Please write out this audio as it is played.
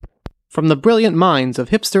From the brilliant minds of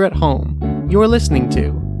Hipster at Home, you're listening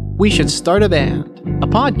to We Should Start a Band, a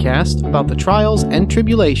podcast about the trials and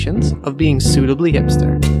tribulations of being suitably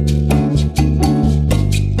hipster.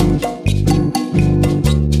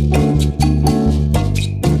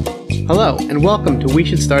 Hello, and welcome to We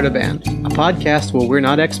Should Start a Band, a podcast where we're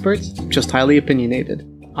not experts, just highly opinionated.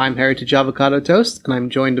 I'm Heritage Avocado Toast, and I'm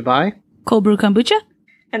joined by Cold Brew Kombucha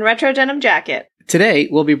and Retro Denim Jacket. Today,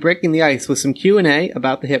 we'll be breaking the ice with some Q&A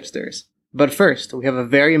about the hipsters. But first, we have a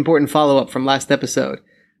very important follow-up from last episode.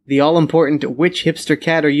 The all-important Which Hipster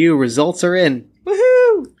Cat Are You results are in.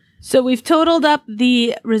 Woohoo! So we've totaled up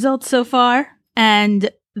the results so far, and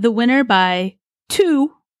the winner by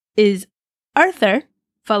 2 is Arthur,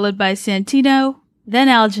 followed by Santino, then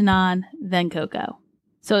Algernon, then Coco.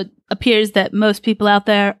 So it appears that most people out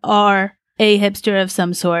there are a hipster of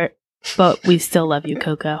some sort, but we still love you,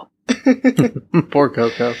 Coco. Poor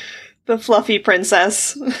Coco. The fluffy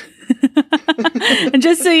princess. And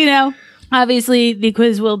just so you know, obviously the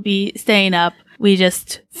quiz will be staying up. We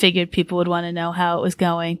just figured people would want to know how it was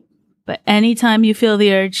going. But anytime you feel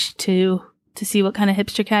the urge to see what kind of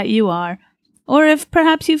hipster cat you are, or if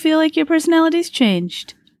perhaps you feel like your personality's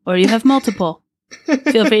changed, or you have multiple,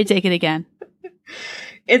 feel free to take it again.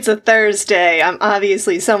 It's a Thursday. I'm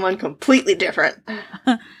someone completely different.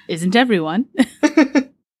 Isn't everyone?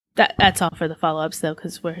 That's all for the follow-ups, though,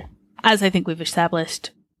 because we're, as I think we've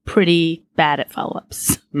established, pretty bad at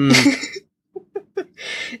follow-ups.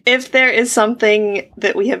 If there is something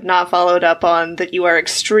that we have not followed up on that you are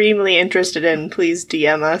extremely interested in, please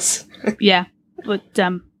DM us. Yeah, but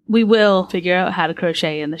we will figure out how to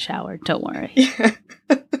crochet in the shower. Don't worry. Yeah.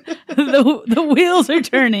 The wheels are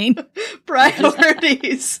turning.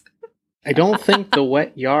 Priorities. I don't think the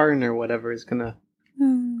wet yarn or whatever is gonna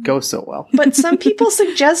go so well. But some people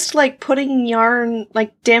suggest, putting yarn,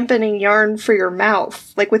 dampening yarn for your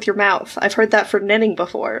mouth, with your mouth. I've heard that for knitting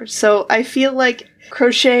before. So I feel like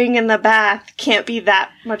crocheting in the bath can't be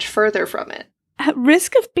that much further from it. At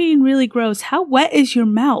risk of being really gross, how wet is your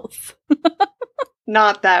mouth?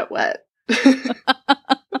 Not that wet.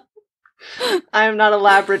 I am not a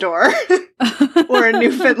Labrador or a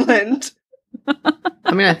Newfoundland.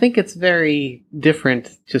 I mean, I think it's very different,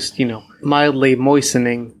 just, mildly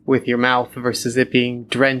moistening with your mouth versus it being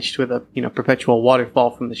drenched with a, perpetual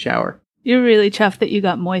waterfall from the shower. You're really chuffed that you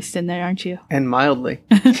got moist in there, aren't you? And mildly.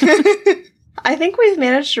 I think we've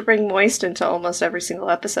managed to bring moist into almost every single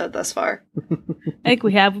episode thus far. I think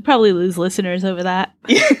we have. We'll probably lose listeners over that.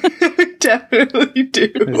 Yeah, we definitely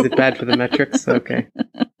do. Is it bad for the metrics? Okay.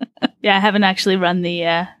 Yeah, I haven't actually run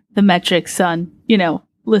the metrics on,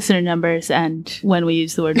 listener numbers and when we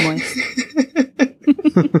use the word moist.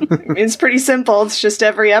 It's pretty simple. It's just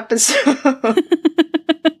every episode.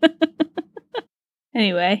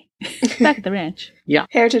 Anyway, back at the ranch. Yeah.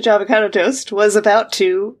 Heritage Avocado Toast was about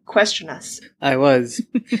to question us. I was.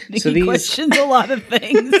 So he questions a lot of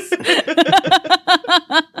things.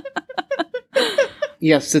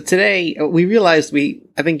 Yes, so today we realized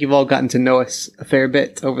I think you've all gotten to know us a fair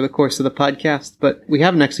bit over the course of the podcast, but we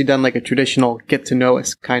haven't actually done a traditional get to know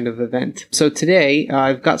us kind of event. So today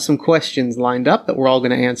I've got some questions lined up that we're all going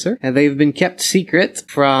to answer, and they've been kept secret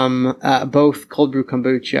from both Cold Brew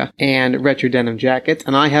Kombucha and Retro Denim Jacket,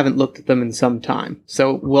 and I haven't looked at them in some time.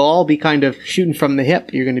 So we'll all be kind of shooting from the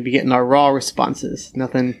hip. You're going to be getting our raw responses.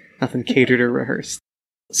 Nothing catered or rehearsed.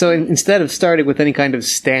 So instead of starting with any kind of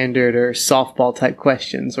standard or softball type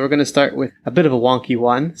questions, we're going to start with a bit of a wonky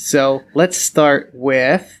one. So let's start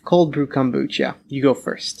with Cold Brew Kombucha. You go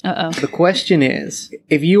first. Uh-oh. The question is,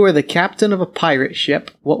 if you were the captain of a pirate ship,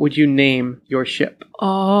 what would you name your ship?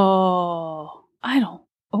 Oh,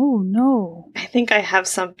 no. I think I have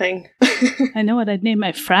something. I know what I'd name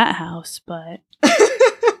my frat house, but...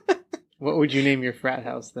 What would you name your frat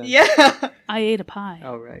house then? Yeah. I ate a pie.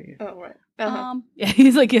 Oh, right. Oh, right. Uh-huh. Yeah,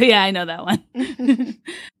 he's like, yeah, I know that one.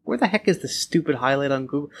 Where the heck is the stupid highlight on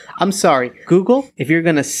Google? I'm sorry, Google, if you're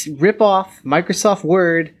going to rip off Microsoft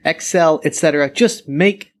Word, Excel, etc., just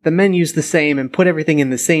make the menus the same and put everything in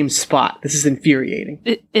the same spot. This is infuriating.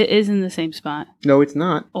 It is in the same spot. No, it's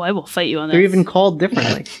not. Oh, I will fight you on that. They're even called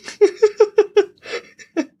differently.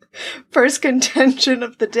 First contention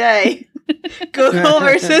of the day. Google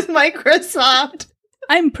versus Microsoft.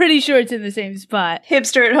 I'm pretty sure it's in the same spot.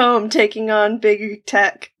 Hipster at home taking on big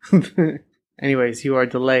tech. Anyways, you are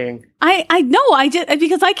delaying. I know, I did,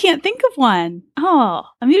 because I can't think of one. Oh,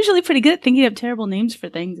 I'm usually pretty good at thinking of terrible names for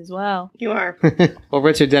things as well. You are. Well,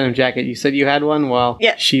 Richard Denim Jacket, you said you had one? Well,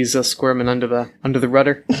 yeah. She's squirming under the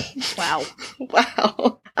rudder. Wow.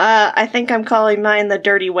 Wow. I think I'm calling mine the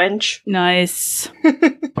Dirty Wench. Nice.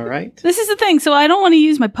 All right. This is the thing. So I don't want to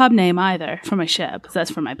use my pub name either for my ship. 'Cause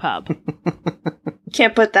that's for my pub.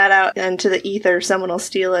 Can't put that out into the ether. Someone will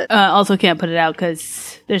steal it. Also can't put it out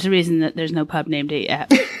because there's a reason that there's no pub named it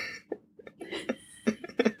yet.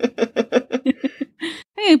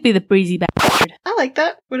 I could be the breezy bastard. I like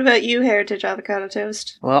that. What about you, Heritage Avocado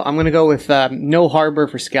Toast? Well, I'm going to go with no harbor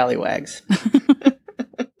for scallywags.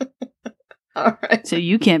 All right. So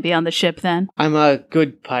you can't be on the ship then. I'm a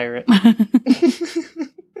good pirate.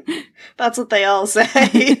 That's what they all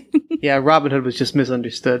say. Yeah, Robin Hood was just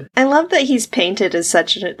misunderstood. I love that he's painted as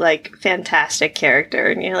such a fantastic character,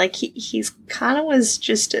 and he's kind of was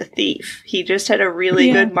just a thief. He just had a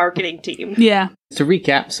really good marketing team. Yeah. To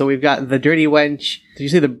recap, so we've got the Dirty Wench. Did you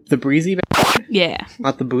say the breezy bastard? Yeah.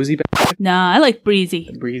 Not the boozy bastard? Nah, I like breezy.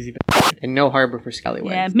 The breezy bastard. And no harbor for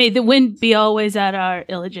scallywags. Yeah, may the wind be always at our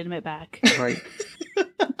illegitimate back. Right.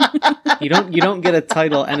 You don't get a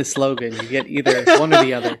title and a slogan. You get either one or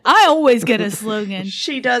the other. I always get a slogan.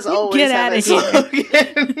 She does always Get have outta a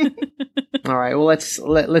slogan. All right. Well,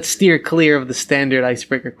 let's steer clear of the standard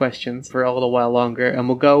icebreaker questions for a little while longer, and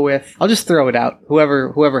we'll go with. I'll just throw it out.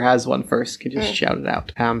 Whoever has one first can just shout it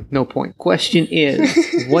out. No point. Question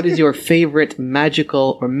is, what is your favorite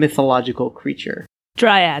magical or mythological creature?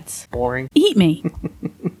 Dryads. Boring. Eat me.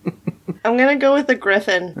 I'm gonna go with the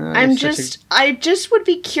griffin. I just would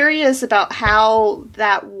be curious about how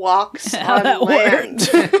that walks How on that land.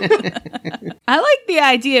 I like the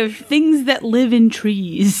idea of things that live in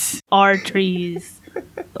trees are trees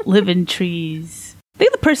that live in trees.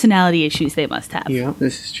 Think of the personality issues they must have. Yeah,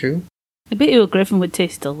 this is true. I bet you a griffin would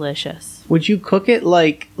taste delicious. Would you cook it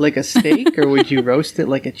like a steak, or would you roast it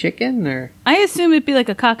like a chicken? Or I assume it'd be like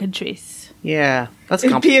a cockatrice. yeah, that's It'd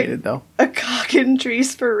be complicated though. A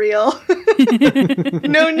cockatrice for real.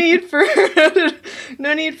 No need for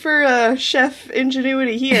chef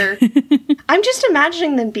ingenuity here. I'm just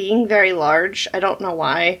imagining them being very large. I don't know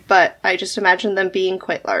why, but I just imagine them being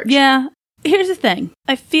quite large. Yeah. Here's the thing.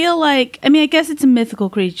 I feel like, I guess it's a mythical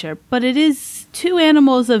creature, but it is two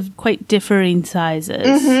animals of quite differing sizes.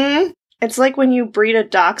 Mm-hmm. It's like when you breed a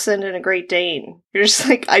dachshund and a Great Dane. You're just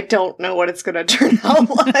like, I don't know what it's going to turn out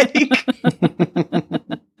like.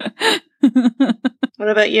 What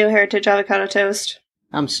about you, Heritage Avocado Toast?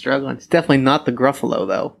 I'm struggling. It's definitely not the Gruffalo,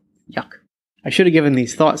 though. Yuck. I should have given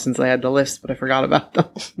these thoughts since I had the list, but I forgot about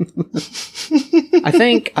them. I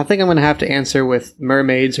think I'm going to have to answer with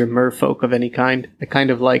mermaids or merfolk of any kind. I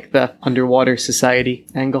kind of like the underwater society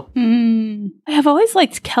angle. I have always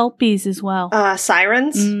liked kelpies as well.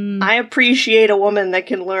 Sirens? I appreciate a woman that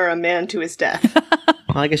can lure a man to his death.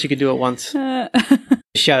 Well, I guess you could do it once.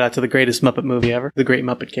 Shout out to the greatest Muppet movie ever, The Great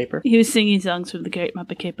Muppet Caper. He was singing songs from The Great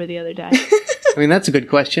Muppet Caper the other day. I mean, that's a good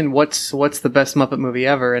question. What's the best Muppet movie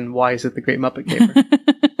ever, and why is it The Great Muppet Caper?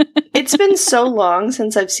 It's been so long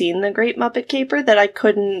since I've seen The Great Muppet Caper that I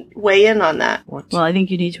couldn't weigh in on that. What? Well, I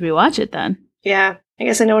think you need to rewatch it then. Yeah, I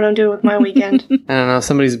guess I know what I'm doing with my weekend. I don't know.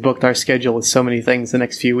 Somebody's booked our schedule with so many things the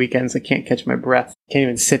next few weekends. I can't catch my breath. Can't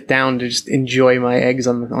even sit down to just enjoy my eggs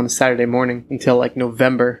on a Saturday morning until like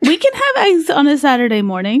November. We can have eggs on a Saturday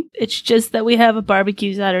morning. It's just that we have a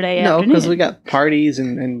barbecue Saturday No, afternoon. because we got parties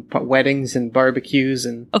and weddings and barbecues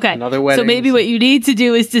and another wedding. So maybe what you need to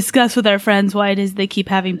do is discuss with our friends why it is they keep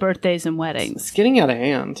having birthdays and weddings. It's getting out of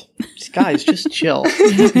hand. Guys, just chill.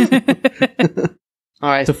 All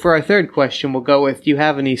right, so for our third question, we'll go with, do you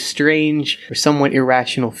have any strange or somewhat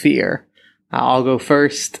irrational fear? I'll go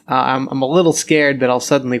first. I'm a little scared that I'll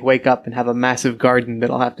suddenly wake up and have a massive garden that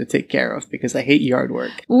I'll have to take care of because I hate yard work.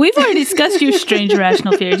 We've already discussed your strange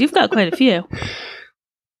irrational fears. You've got quite a few.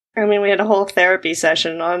 I mean, we had a whole therapy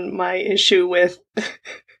session on my issue with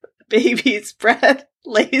baby's breath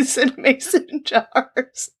lays in mason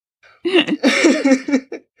jars.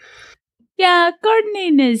 Yeah,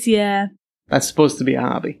 gardening is, That's supposed to be a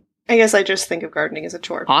hobby. I guess I just think of gardening as a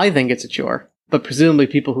chore. I think it's a chore. But presumably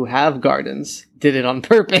people who have gardens did it on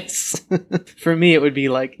purpose. For me, it would be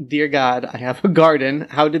like, dear God, I have a garden.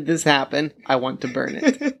 How did this happen? I want to burn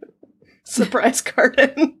it. Surprise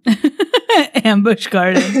garden. Ambush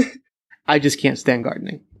garden. I just can't stand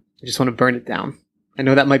gardening. I just want to burn it down. I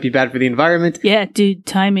know that might be bad for the environment. Yeah, dude,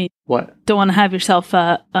 timing. What? Don't want to have yourself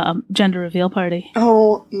a gender reveal party.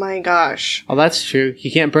 Oh my gosh. Oh, that's true. You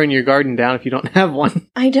can't burn your garden down if you don't have one.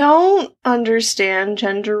 I don't understand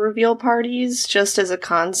gender reveal parties just as a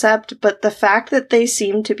concept, but the fact that they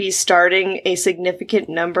seem to be starting a significant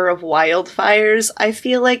number of wildfires, I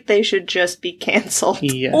feel like they should just be canceled.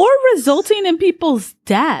 Yeah. Or resulting in people's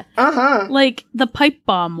death. Uh-huh. Like the pipe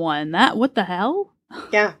bomb one. What the hell?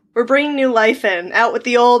 Yeah. We're bringing new life in. Out with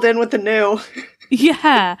the old, in with the new.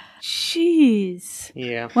 Yeah. Jeez.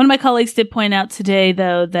 Yeah. One of my colleagues did point out today,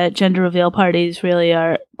 though, that gender reveal parties really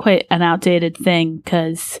are quite an outdated thing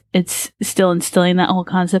because it's still instilling that whole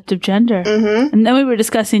concept of gender. Mm-hmm. And then we were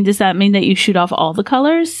discussing, does that mean that you shoot off all the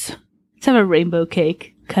colors? Let's have a rainbow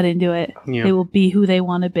cake. Cut into it. Yeah. They will be who they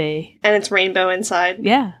want to be. And it's rainbow inside.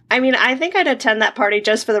 Yeah. I mean, I think I'd attend that party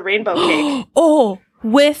just for the rainbow cake. Oh,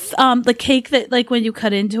 with the cake that, like, when you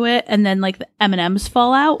cut into it and then, like, the M&Ms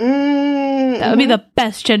fall out. That would be the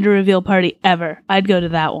best gender reveal party ever. I'd go to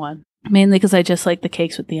that one. Mainly because I just like the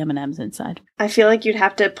cakes with the M&Ms inside. I feel like you'd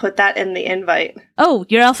have to put that in the invite. Oh,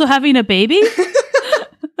 you're also having a baby?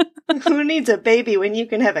 Who needs a baby when you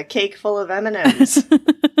can have a cake full of M&Ms?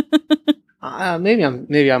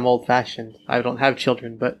 Maybe I'm old fashioned. I don't have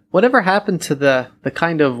children, but whatever happened to the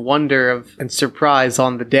kind of wonder and surprise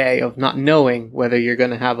on the day of not knowing whether you're going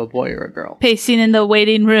to have a boy or a girl? Pacing in the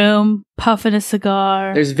waiting room, puffing a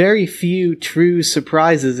cigar. There's very few true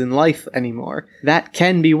surprises in life anymore. That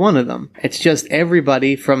can be one of them. It's just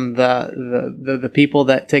everybody from the people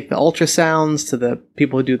that take the ultrasounds to the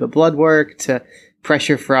people who do the blood work to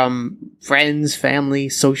pressure from friends, family,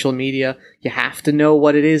 social media. You have to know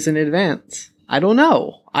what it is in advance. I don't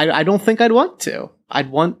know. I don't think I'd want to. I'd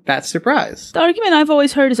want that surprise. The argument I've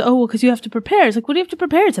always heard is, oh, well, because you have to prepare. It's like, what do you have to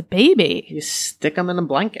prepare? It's a baby. You stick them in a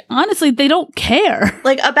blanket. Honestly, they don't care.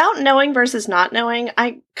 Like, about knowing versus not knowing,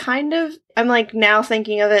 I'm like now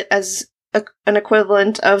thinking of it as an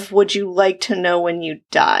equivalent of, would you like to know when you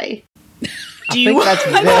die? I think that's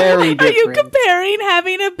very different. Are you comparing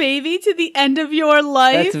having a baby to the end of your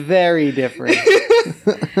life? That's very different.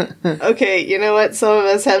 Okay, you know what? Some of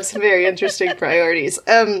us have some very interesting priorities.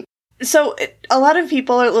 So a lot of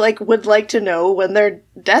people are would like to know when their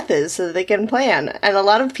death is so that they can plan. And a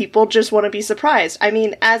lot of people just want to be surprised. I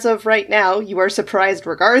mean, as of right now, you are surprised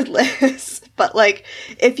regardless. But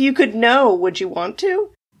if you could know, would you want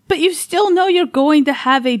to? But you still know you're going to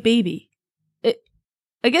have a baby.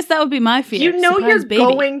 I guess that would be my fear. You know Surprise you're baby.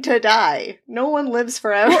 going to die. No one lives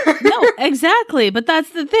forever. No, exactly. But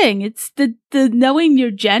that's the thing. It's the knowing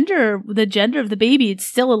your gender, the gender of the baby. It's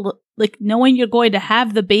still knowing you're going to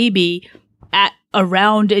have the baby at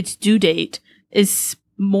around its due date is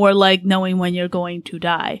more like knowing when you're going to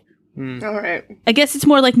die. All right. I guess it's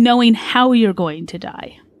more like knowing how you're going to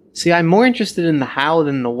die. See, I'm more interested in the how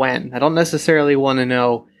than the when. I don't necessarily want to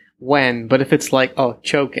know when, but if it's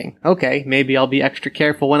choking, okay, maybe I'll be extra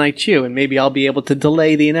careful when I chew, and maybe I'll be able to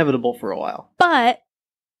delay the inevitable for a while. But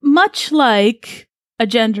much like a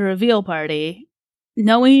gender reveal party,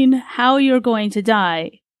 knowing how you're going to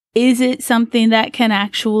die, is it something that can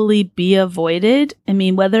actually be avoided? I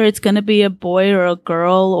mean, whether it's going to be a boy or a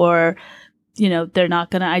girl or, they're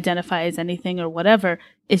not going to identify as anything or whatever,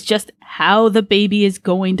 it's just how the baby is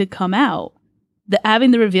going to come out.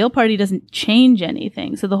 Having the reveal party doesn't change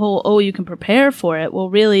anything. So the whole, you can prepare for it will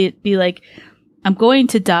really be like, I'm going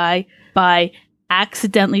to die by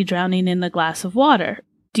accidentally drowning in a glass of water.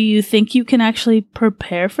 Do you think you can actually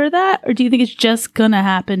prepare for that? Or do you think it's just going to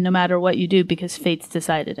happen no matter what you do because fate's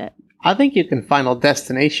decided it? I think you can Final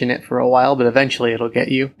Destination it for a while, but eventually it'll get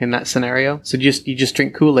you in that scenario. So you just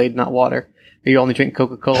drink Kool-Aid, not water. Or you only drink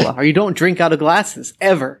Coca-Cola. Or you don't drink out of glasses,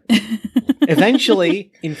 ever.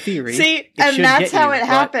 Eventually, in theory, see, and that's how it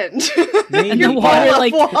happened. And the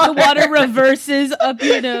water reverses up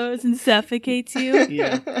your nose and suffocates you.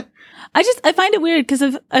 Yeah. I find it weird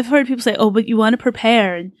because I've heard people say, but you want to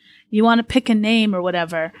prepare and you want to pick a name or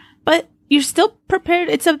whatever, but you're still prepared.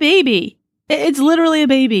 It's a baby. It's literally a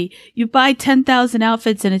baby. You buy 10,000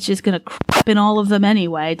 outfits and it's just going to crap in all of them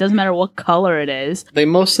anyway. It doesn't matter what color it is. They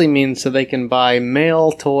mostly mean so they can buy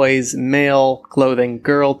male toys, male clothing,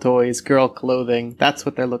 girl toys, girl clothing. That's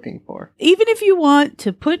what they're looking for. Even if you want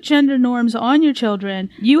to put gender norms on your children,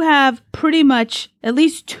 you have pretty much at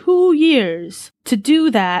least 2 years to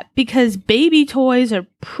do that because baby toys are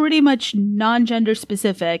pretty much non-gender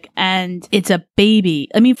specific and it's a baby.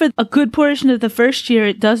 I mean, for a good portion of the first year,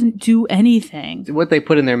 it doesn't do anything. What they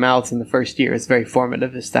put in their mouths in the first year is very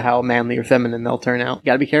formative as to how manly or feminine they'll turn out. You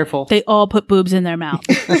gotta be careful. They all put boobs in their mouth.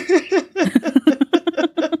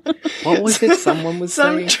 What was it someone was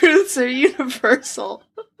saying? Some truths are universal.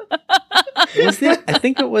 Was it? I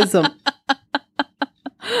think it was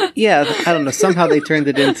yeah, I don't know. Somehow they turned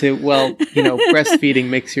it into, breastfeeding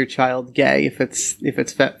makes your child gay if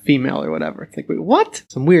it's female or whatever. It's like, wait, what?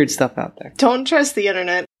 Some weird stuff out there. Don't trust the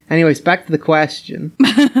internet. Anyways, back to the question.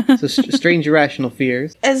 So, strange irrational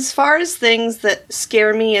fears. As far as things that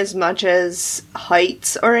scare me as much as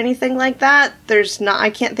heights or anything like that,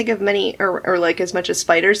 I can't think of many, or as much as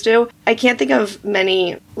spiders do. I can't think of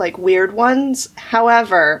many, weird ones.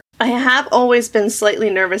 However, I have always been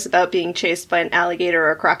slightly nervous about being chased by an alligator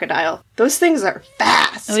or a crocodile. Those things are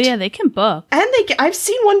fast. Oh yeah, they can book. And I've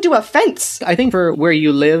seen one do a fence. I think for where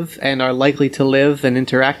you live and are likely to live and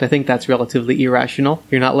interact, I think that's relatively irrational.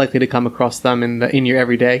 You're not likely to come across them in your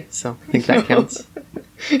everyday, so I think that counts.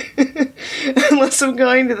 Unless I'm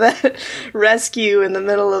going to that rescue in the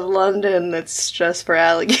middle of London that's just for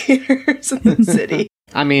alligators in the city.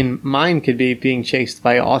 I mean, mine could be being chased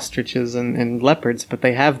by ostriches and leopards, but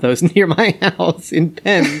they have those near my house in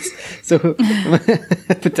pens. So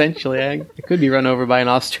potentially I could be run over by an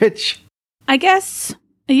ostrich. I guess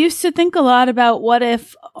I used to think a lot about what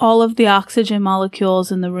if all of the oxygen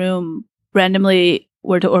molecules in the room randomly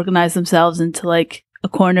were to organize themselves into like a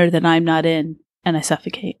corner that I'm not in and I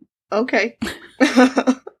suffocate. Okay.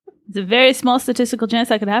 It's a very small statistical chance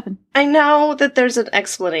that could happen. I know that there's an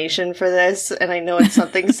explanation for this, and I know it's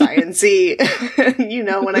something science-y. You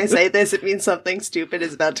know, when I say this, it means something stupid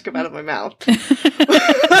is about to come out of my mouth.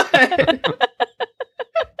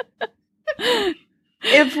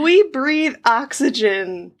 If we breathe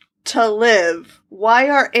oxygen to live, why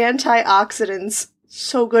are antioxidants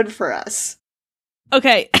so good for us?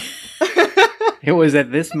 Okay. It was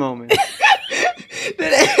at this moment.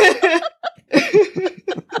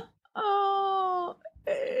 Oh.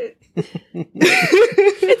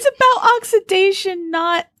 It's about oxidation,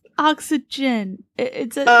 not oxygen.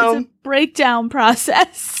 It's a breakdown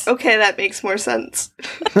process. Okay, that makes more sense.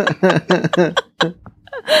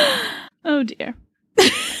 Oh dear.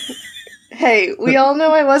 Hey, we all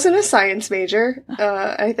know I wasn't a science major.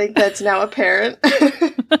 I think that's now apparent.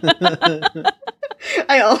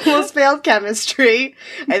 I almost failed chemistry.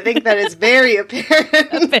 I think that is very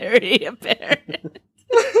apparent. Very apparent.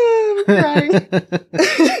 I'm crying.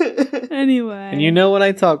 Anyway. And you know when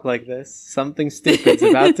I talk like this, something stupid's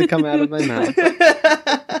about to come out of my mouth.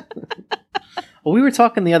 Well, we were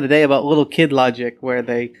talking the other day about little kid logic where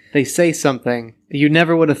they say something. You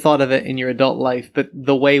never would have thought of it in your adult life, but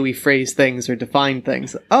the way we phrase things or define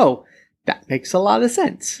things, oh, that makes a lot of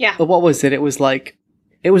sense. Yeah. But what was it? It was like,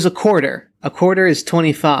 it was a quarter. A quarter is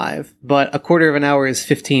 25, but a quarter of an hour is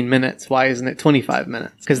 15 minutes. Why isn't it 25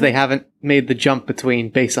 minutes? Because they haven't made the jump between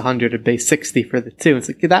base 100 and base 60 for the two. It's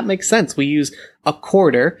like, yeah, that makes sense. We use a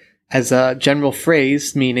quarter as a general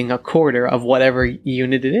phrase, meaning a quarter of whatever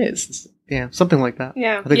unit it is. Yeah, something like that.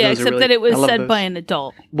 Yeah. I think Yeah, those are except really- that it was I love said those. by an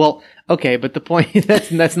adult. Well, okay, but the point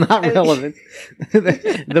that's not relevant.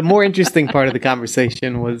 The more interesting part of the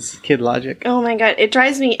conversation was kid logic. Oh my god, it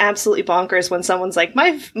drives me absolutely bonkers when someone's like,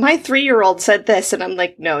 my 3-year-old said this, and I'm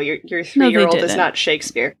like, no, your 3-year-old is didn't. not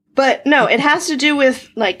Shakespeare. But no, it has to do with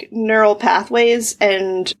like neural pathways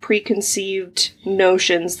and preconceived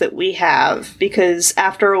notions that we have, because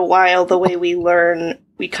after a while, the way we learn,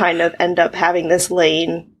 we kind of end up having this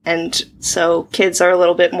lane, and so kids are a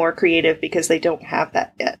little bit more creative because they don't have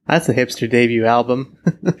that yet. That's a hipster debut album.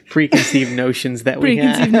 Preconceived notions that we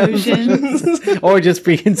have. Preconceived notions. Or just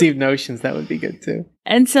preconceived notions, that would be good too.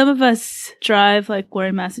 And some of us drive like we're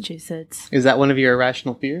in Massachusetts. Is that one of your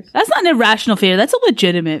irrational fears? That's not an irrational fear. That's a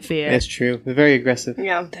legitimate fear. That's true. They're very aggressive.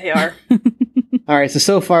 Yeah, they are. Alright,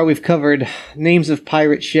 so far we've covered names of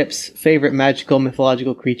pirate ships, favorite magical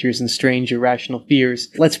mythological creatures, and strange irrational fears.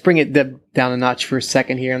 Let's bring it down a notch for a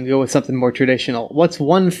second here and go with something more traditional. What's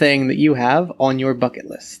one thing that you have on your bucket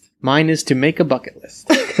list? Mine is to make a bucket list,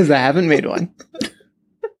 because I haven't made one.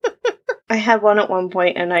 I had one at one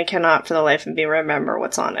point, and I cannot for the life of me remember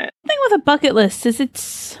what's on it. The thing with a bucket list is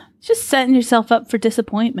it's just setting yourself up for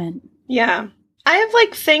disappointment. Yeah. I have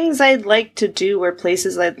like things I'd like to do or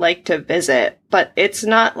places I'd like to visit, but it's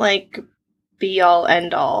not like be all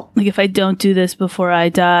end all. Like if I don't do this before I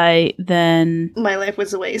die, then My life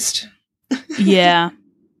was a waste. yeah.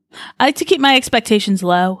 I like to keep my expectations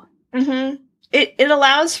low. Mm-hmm. It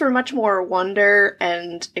allows for much more wonder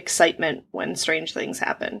and excitement when strange things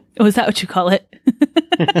happen. Oh, is that what you call it?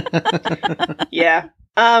 Yeah.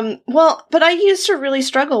 Well, but I used to really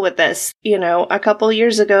struggle with this, you know, a couple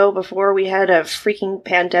years ago before we had a freaking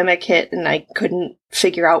pandemic hit and I couldn't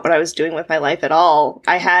figure out what I was doing with my life at all.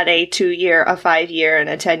 I had a 2-year, a 5-year, and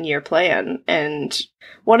a 10-year plan. And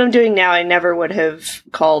what I'm doing now, I never would have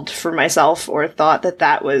called for myself or thought that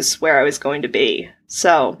that was where I was going to be.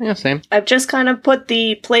 So Yeah, same. I've just kind of put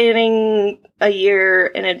the planning a year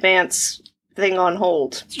in advance thing on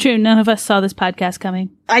hold. It's true. None of us saw this podcast coming.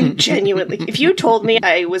 I genuinely, if you told me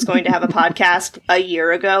I was going to have a podcast a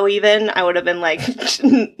year ago even, I would have been like,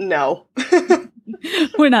 no.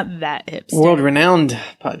 We're not that hipster. World-renowned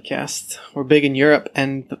podcast. We're big in Europe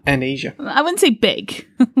and Asia. I wouldn't say big.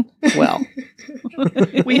 Well,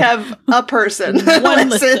 We have a person. One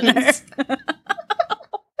Listens. listener.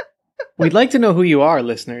 We'd like to know who you are,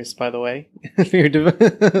 listeners, by the way.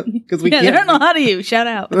 Because we Yeah, can't. I don't know how to you. Shout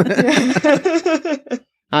out.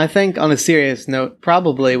 I think, on a serious note,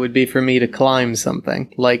 probably would be for me to climb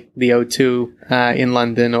something like the O2 in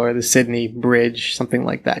London or the Sydney Bridge, something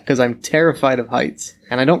like that, because I'm terrified of heights.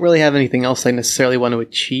 And I don't really have anything else I necessarily want to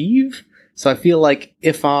achieve. So I feel like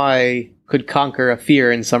if I could conquer a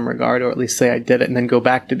fear in some regard, or at least say I did it and then go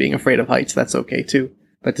back to being afraid of heights, that's okay too.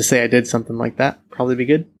 But to say I did something like that, probably be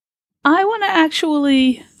good. I want to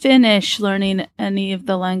actually finish learning any of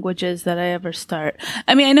the languages that I ever start.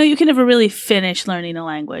 I mean, I know you can never really finish learning a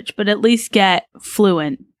language, but at least get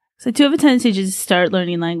fluent. So I do have a tendency to just start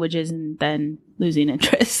learning languages and then losing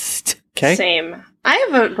interest. Okay. Same. I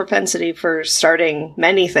have a propensity for starting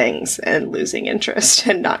many things and losing interest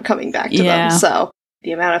and not coming back to Yeah. them. So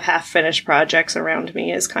the amount of half-finished projects around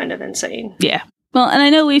me is kind of insane. Yeah. Well, and I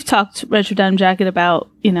know we've talked, Retro Denim Jacket, about,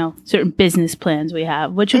 certain business plans we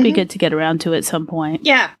have, which would be good to get around to at some point.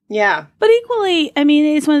 Yeah, yeah. But equally, I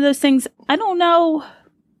mean, it's one of those things, I don't know.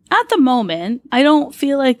 At the moment, I don't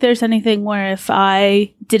feel like there's anything where if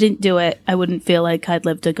I didn't do it, I wouldn't feel like I'd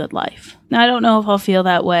lived a good life. Now, I don't know if I'll feel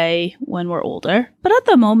that way when we're older, but at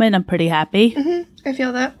the moment, I'm pretty happy. I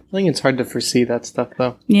feel that. I think it's hard to foresee that stuff,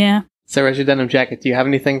 though. Yeah. So, Retro Denim Jacket, do you have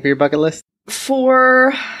anything for your bucket list?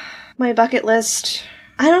 For my bucket list,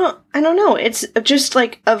 I don't know. It's just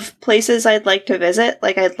like of places I'd like to visit.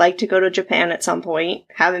 Like I'd like to go to Japan at some point.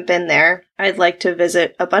 Haven't been there. I'd like to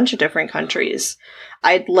visit a bunch of different countries.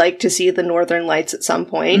 I'd like to see the Northern Lights at some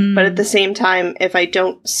point. But at the same time, if I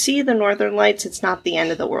don't see the Northern Lights, it's not the end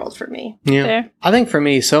of the world for me. Yeah. Fair. I think for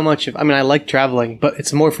me, so much of, I like traveling, but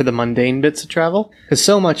it's more for the mundane bits of travel. Because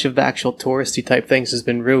so much of the actual touristy type things has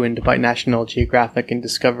been ruined by National Geographic and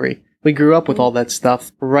Discovery. We grew up with all that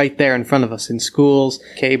stuff right there in front of us in schools,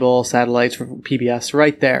 cable, satellites, PBS,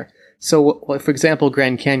 right there. So, for example,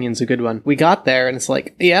 Grand Canyon's a good one. We got there and it's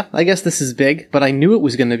like, yeah, I guess this is big, but I knew it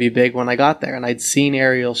was going to be big when I got there and I'd seen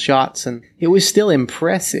aerial shots and it was still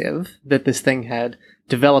impressive that this thing had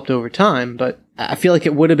developed over time, but I feel like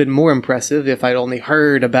it would have been more impressive if I'd only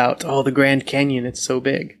heard about, the Grand Canyon, it's so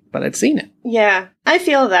big. But I'd seen it. Yeah, I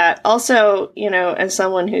feel that. Also, as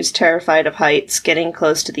someone who's terrified of heights, getting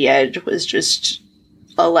close to the edge was just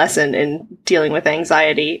a lesson in dealing with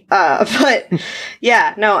anxiety. But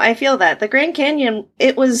yeah, no, I feel that. The Grand Canyon,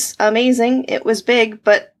 it was amazing. It was big,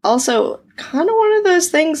 but also kind of one of those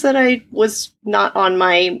things that I was not on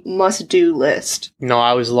my must-do list. No,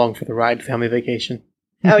 I was along for the ride, family vacation.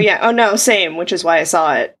 Oh, yeah. Oh, no, same, which is why I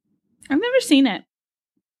saw it. I've never seen it.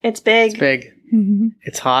 It's big. It's big.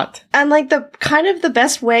 It's hot. And like the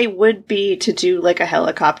best way would be to do like a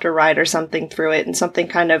helicopter ride or something through it and something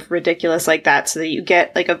kind of ridiculous like that so that you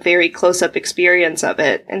get like a very close-up experience of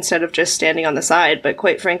it instead of just standing on the side. But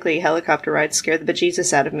quite frankly, helicopter rides scare the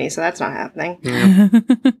bejesus out of me, so that's not happening. Yeah.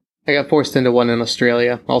 I got forced into one in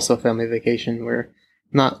Australia, also family vacation, where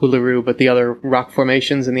not Uluru, but the other rock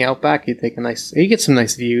formations in the outback. You get some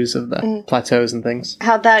nice views of the plateaus and things.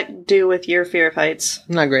 How'd that do with your fear of heights?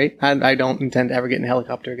 Not great. I don't intend to ever get in a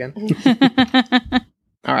helicopter again.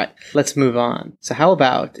 All right, let's move on. So how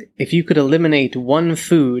about if you could eliminate one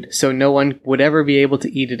food so no one would ever be able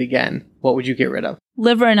to eat it again, what would you get rid of?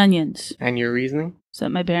 Liver and onions. And your reasoning? So that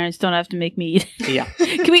my parents don't have to make me eat. Yeah.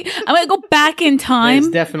 I'm going to go back in time.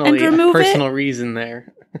 There's definitely and remove a personal it. reason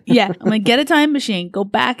there. Yeah, I'm going to get a time machine, go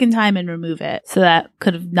back in time and remove it. So that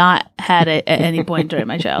could have not had it at any point during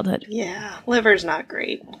my childhood. Yeah, liver's not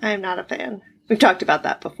great. I'm not a fan. We've talked about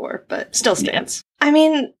that before, but still stands. Yeah. I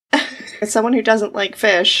mean, as someone who doesn't like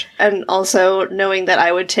fish, and also knowing that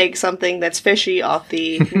I would take something that's fishy off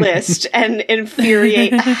the list and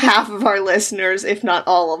infuriate half of our listeners, if not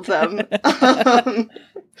all of them.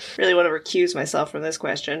 Really want to recuse myself from this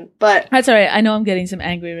question, but that's all right. I know I'm getting some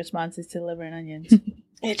angry responses to liver and onions.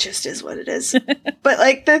 It just is what it is. But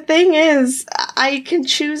like the thing is, I can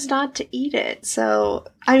choose not to eat it. So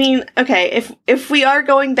I mean, okay, if we are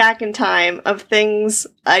going back in time of things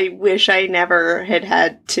I wish I never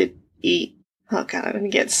had to eat. Oh god, I'm gonna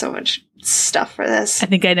get so much stuff for this. I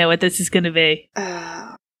think I know what this is gonna be.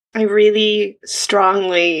 I really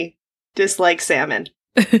strongly dislike salmon.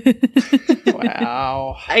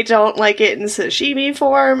 Wow. I don't like it in sashimi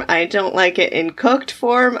form. I don't like it in cooked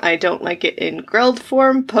form. I don't like it in grilled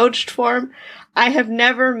form, poached form. I have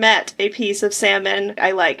never met a piece of salmon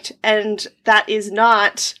I liked, and that is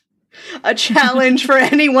not a challenge for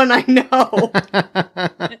anyone I know.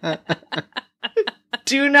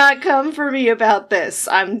 Do not come for me about this.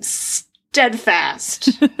 I'm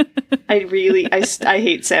steadfast. I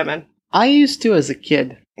hate salmon. I used to as a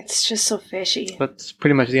kid. It's just so fishy. That's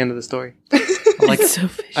pretty much the end of the story.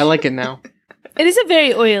 I like it now. It is a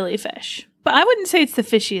very oily fish, but I wouldn't say it's the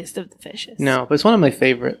fishiest of the fishes. No, but it's one of my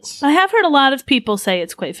favorites. I have heard a lot of people say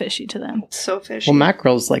it's quite fishy to them. So fishy. Well,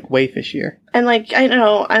 mackerel's like way fishier. And like, I don't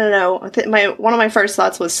know. One of my first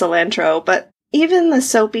thoughts was cilantro, but even the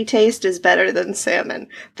soapy taste is better than salmon.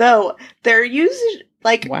 Though they're usually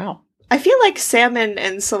like, Wow. I feel like salmon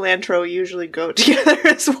and cilantro usually go together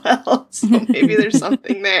as well. So maybe there's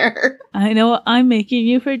something there. I know what I'm making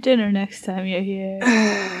you for dinner next time you're here.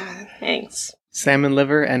 Thanks. Salmon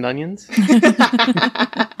liver and onions?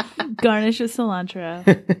 Garnish with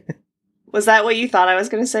cilantro. Was that what you thought I was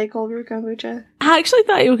going to say, cold brew kombucha? I actually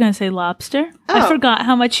thought you were going to say lobster. I Oh. forgot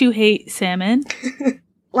how much you hate salmon.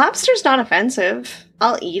 Lobster's not offensive.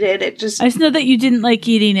 I'll eat it. It just, I just know that you didn't like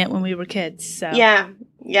eating it when we were kids. So yeah.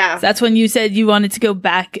 That's when you said you wanted to go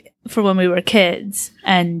back for when we were kids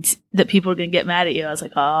and that people were going to get mad at you. I was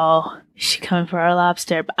like, oh, is she coming for our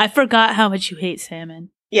lobster? But I forgot how much you hate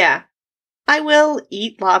salmon. Yeah. I will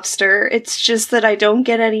eat lobster. It's just that I don't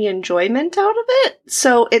get any enjoyment out of it.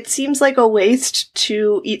 So it seems like a waste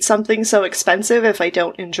to eat something so expensive if I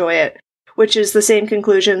don't enjoy it. Which is the same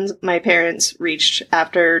conclusions my parents reached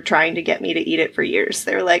after trying to get me to eat it for years.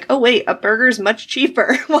 They were like, oh wait, a burger's much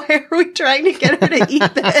cheaper. Why are we trying to get her to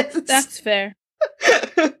eat this? That's fair.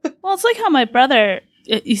 Well, it's like how my brother,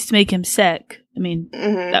 it used to make him sick. I mean,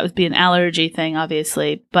 Mhm. that would be an allergy thing,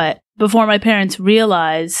 obviously. But before my parents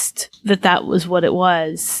realized that that was what it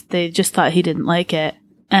was, they just thought he didn't like it.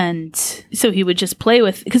 And so he would just play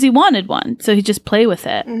with, because he wanted one. So he'd just play with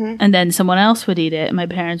it. Mhm. And then someone else would eat it. And my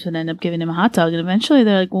parents would end up giving him a hot dog. And eventually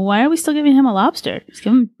they're like, well, why are we still giving him a lobster? Just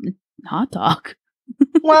give him a hot dog.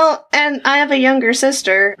 Well, and I have a younger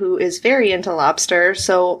sister who is very into lobster,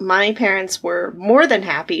 so my parents were more than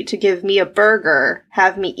happy to give me a burger,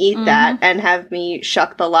 have me eat that, and have me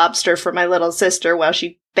shuck the lobster for my little sister while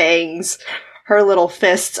she bangs her little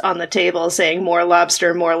fists on the table saying more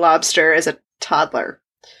lobster as a toddler.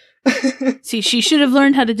 See, she should have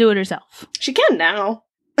learned how to do it herself. She can now.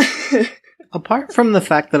 Apart from the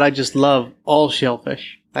fact that I just love all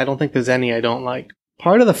shellfish, I don't think there's any I don't like.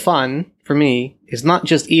 Part of the fun, for me, is not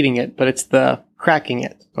just eating it, but it's the cracking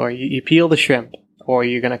it. Or you peel the shrimp, or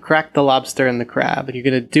you're going to crack the lobster and the crab, and you're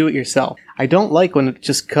going to do it yourself. I don't like when it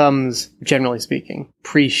just comes, generally speaking,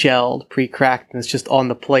 pre-shelled, pre-cracked, and it's just on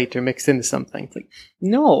the plate or mixed into something. It's like,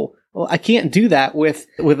 no. Well, I can't do that with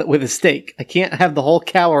a steak. I can't have the whole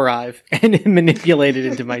cow arrive and manipulate it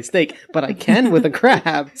into my steak, but I can with a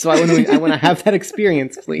crab. So I want to have that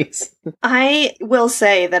experience, please. I will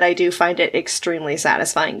say that I do find it extremely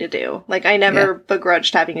satisfying to do. Like, I never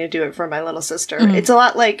begrudged having to do it for my little sister. Mhm. It's a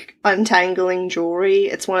lot like untangling jewelry.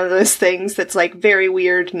 It's one of those things that's, like, very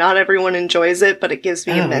weird. Not everyone enjoys it, but it gives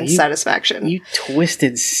me immense satisfaction. You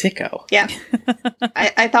twisted sicko. Yeah.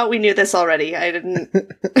 I thought we knew this already. I didn't...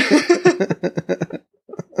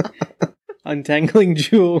 Untangling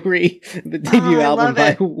Jewelry, the debut I album love by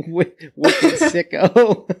it. Wicked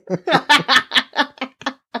Sicko.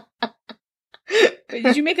 But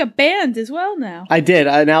did you make a band as well now? I did,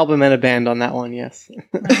 an album and a band on that one, yes.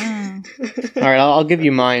 Wow. All right, I'll give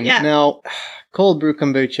you mine. Yeah. Now, cold brew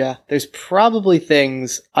kombucha, there's probably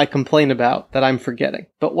things I complain about that I'm forgetting.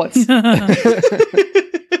 But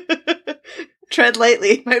Tread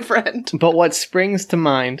lightly, my friend. But what springs to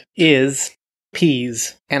mind is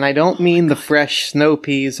peas. And I don't mean the fresh snow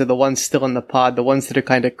peas or the ones still in the pod, the ones that are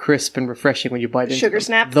kind of crisp and refreshing when you bite into Sugar them.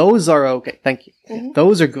 snap? Those are okay. Thank you. Mhm.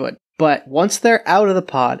 Those are good. But once they're out of the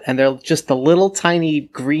pod and they're just the little tiny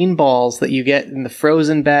green balls that you get in the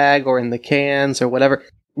frozen bag or in the cans or whatever,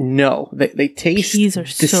 no, they taste Peas are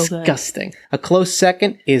so good. disgusting. A close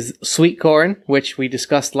second is sweet corn, which we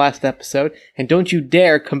discussed last episode. And don't you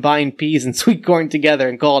dare combine peas and sweet corn together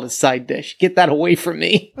and call it a side dish. Get that away from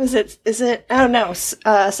me. Is it, oh no,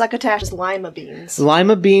 succotash's lima beans.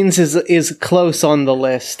 Lima beans is close on the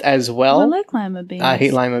list as well. I like lima beans. I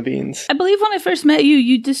hate lima beans. I believe when I first met you,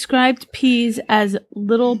 you described peas as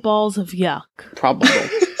little balls of yuck. Probably.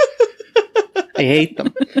 I hate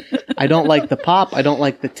them. I don't like the pop. I don't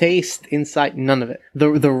like the taste inside. None of it. The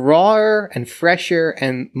rawer and fresher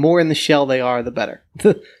and more in the shell they are, the better.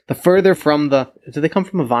 The further from do they come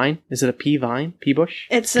from a vine? Is it a pea vine? Pea bush?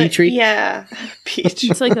 It's pea tree? Yeah. Peach.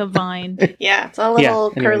 It's like a vine. Yeah, it's all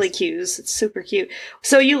little anyways. curly cues. It's super cute.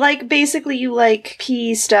 So you like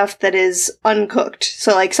pea stuff that is uncooked.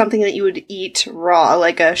 So like something that you would eat raw,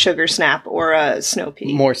 like a sugar snap or a snow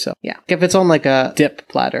pea. More so. Yeah. If it's on like a dip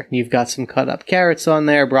platter, you've got some cut up carrots on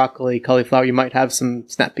there, broccoli, cauliflower, you might have some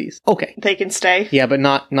snap peas. Okay. They can stay. Yeah, but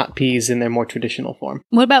not peas in their more traditional form.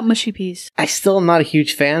 What about mushy peas? I still am not not a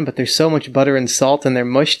huge fan, but there's so much butter and salt and they're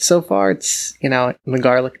mushed so far. It's, and the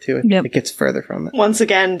garlic too. Yep. It gets further from it. Once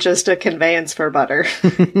again, just a conveyance for butter.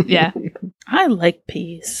 Yeah. I like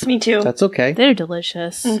peas. Me too. That's okay. They're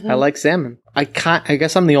delicious. Mhm. I like salmon. I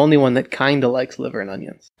guess I'm the only one that kind of likes liver and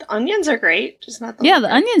onions. The onions are great, just not the Yeah, liver.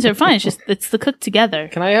 the onions are fine. It's the cooked together.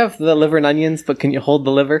 Can I have the liver and onions, but can you hold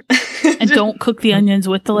the liver? And don't cook the onions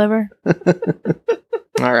with the liver.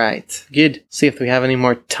 All right. Good. See if we have any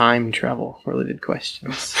more time travel related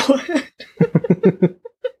questions.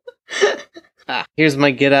 Here's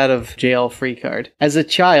my get out of jail free card. As a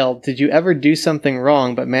child, did you ever do something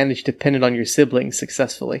wrong but manage to pin it on your siblings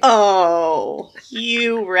successfully? Oh,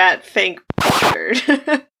 you rat fink bastard.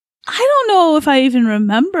 I don't know if I even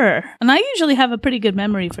remember. And I usually have a pretty good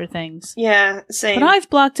memory for things. Yeah, same. But I've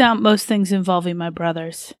blocked out most things involving my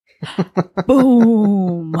brothers.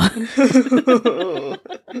 Boom.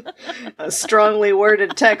 A strongly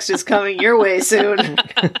worded text is coming your way soon.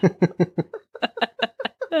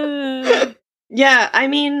 Yeah, I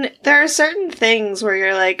mean, there are certain things where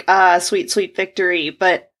you're like, sweet, sweet victory,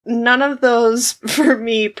 but none of those for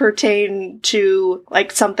me pertain to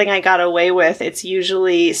like something I got away with. It's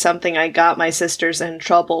usually something I got my sisters in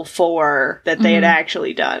trouble for that they had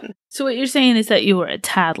actually done. So what you're saying is that you were a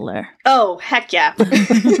tattler. Oh, heck yeah.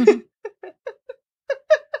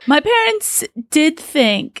 My parents did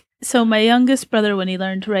think, so my youngest brother, when he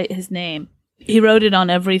learned to write his name, he wrote it on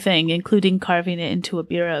everything, including carving it into a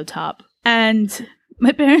bureau top. And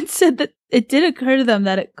my parents said that it did occur to them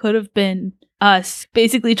that it could have been us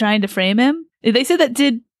basically trying to frame him. They said that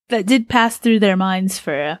did pass through their minds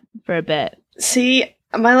for a bit. See,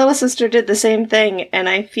 my little sister did the same thing, and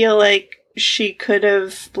I feel like she could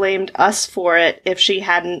have blamed us for it if she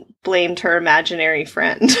hadn't blamed her imaginary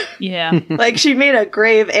friend. Yeah. Like, she made a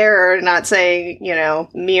grave error not saying,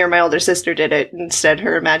 me or my older sister did it. Instead,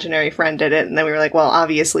 her imaginary friend did it. And then we were like, well,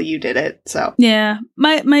 obviously you did it. So, Yeah.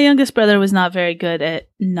 My youngest brother was not very good at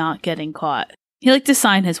not getting caught. He liked to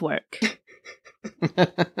sign his work.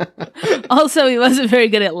 Also, he wasn't very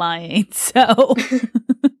good at lying, so.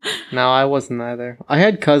 No, I wasn't either. I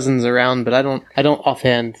had cousins around, but I don't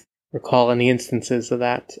offhand recall any instances of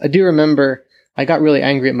that. I do remember I got really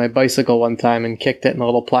angry at my bicycle one time and kicked it and a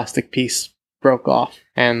little plastic piece broke off.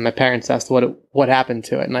 And my parents asked what happened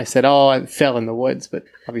to it, and I said, "Oh, I fell in the woods." But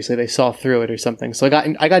obviously they saw through it or something. So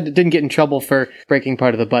didn't get in trouble for breaking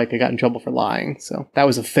part of the bike. I got in trouble for lying. So that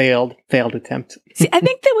was a failed attempt. See, I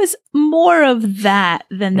think there was more of that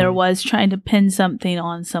than there was trying to pin something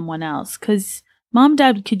on someone else. Because mom and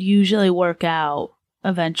dad could usually work out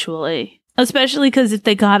eventually. Especially because if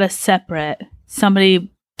they got us separate,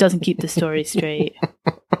 somebody doesn't keep the story straight.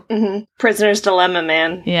 Prisoner's dilemma,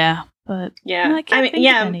 man. Yeah, but Yeah. I can't think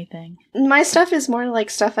of anything. My stuff is more like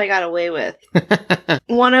stuff I got away with.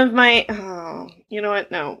 One of my, you know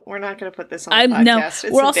what? No, we're not going to put this on the podcast. No, It's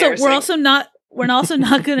we're also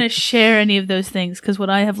not going to share any of those things, because what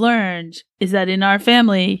I have learned is that in our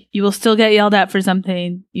family, you will still get yelled at for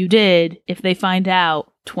something you did if they find out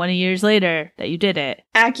 20 years later that you did it.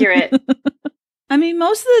 Accurate. I mean,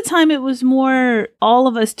 most of the time it was more all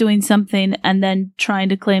of us doing something and then trying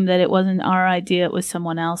to claim that it wasn't our idea, it was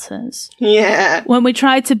someone else's. Yeah. When we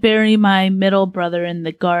tried to bury my middle brother in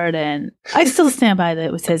the garden, I still stand by that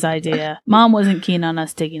it was his idea. Mom wasn't keen on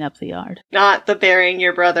us digging up the yard. Not the burying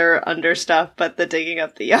your brother under stuff, but the digging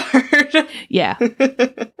up the yard. Yeah.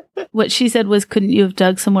 What she said was, couldn't you have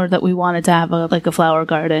dug somewhere that we wanted to have a flower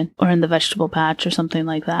garden or in the vegetable patch or something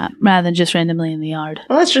like that, rather than just randomly in the yard?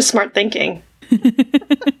 Well, that's just smart thinking.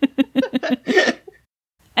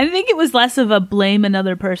 I think it was less of a blame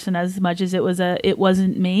another person as much as it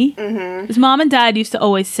wasn't me. Because mom and dad used to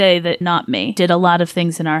always say that not me did a lot of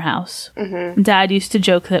things in our house. And dad used to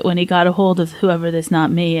joke that when he got a hold of whoever this not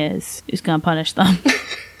me is, he's going to punish them.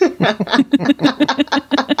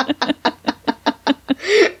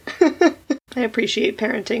 I appreciate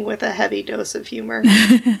parenting with a heavy dose of humor.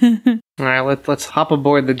 All right, let's hop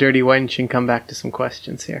aboard the Dirty Wench and come back to some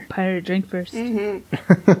questions here. Pirate drink first.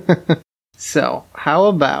 So, how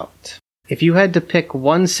about if you had to pick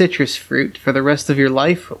one citrus fruit for the rest of your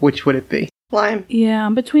life, which would it be? Lime. Yeah,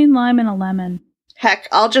 I'm between lime and a lemon. Heck,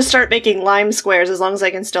 I'll just start making lime squares as long as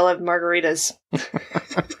I can still have margaritas.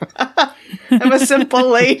 I'm a simple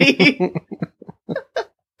lady.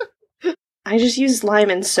 I just use lime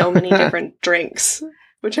in so many different drinks,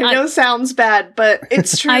 which I know sounds bad, but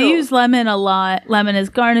it's true. I use lemon a lot. Lemon as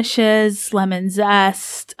garnishes, lemon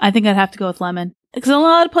zest. I think I'd have to go with lemon. Because a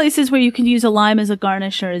lot of places where you can use a lime as a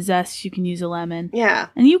garnish or a zest, you can use a lemon. Yeah.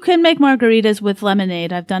 And you can make margaritas with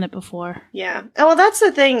lemonade. I've done it before. Yeah. Oh, well, that's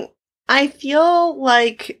the thing. I feel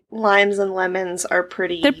like limes and lemons are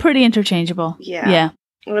pretty... They're pretty interchangeable. Yeah.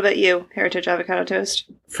 What about you? Heritage avocado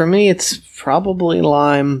toast? For me, it's probably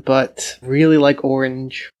lime, but really like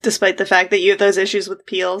orange. Despite the fact that you have those issues with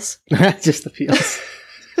peels. Just the peels.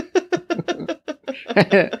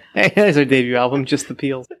 Hey, there's our debut album, Just the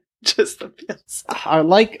Peels. Just the peels. I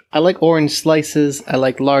like orange slices. I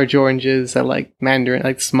like large oranges. I like mandarin. I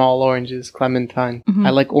like small oranges, clementine. Mhm.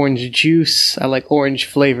 I like orange juice. I like orange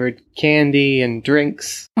flavored candy and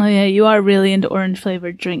drinks. Oh yeah, you are really into orange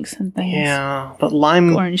flavored drinks and things. Yeah, but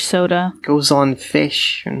lime Orange soda. goes on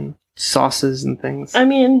fish and sauces and things. I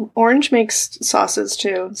mean, orange makes sauces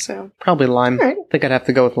too, so Probably lime. All right. I think I'd have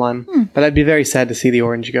to go with lime. Hmm. But I'd be very sad to see the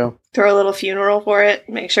orange go. throw a little funeral for it.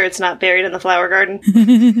 Make sure it's not buried in the flower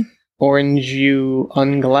garden. Orange, you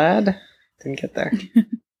unglad? Didn't get there.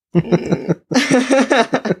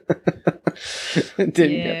 Didn't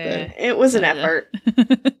get It was an Yeah. effort.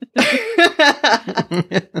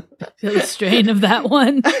 Feel the strain of that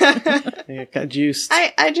one. there. It got juiced.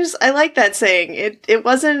 I like that saying. It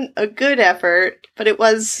wasn't a good effort, but it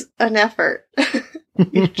was an effort.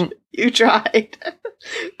 You tried.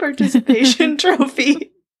 Participation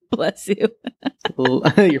trophy. Bless you.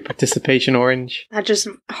 Your participation orange. That just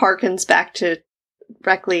harkens back to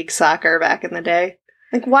rec league soccer back in the day.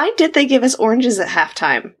 Like, why did they give us oranges at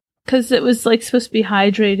halftime? Because it was like supposed to be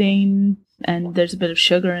hydrating and there's a bit of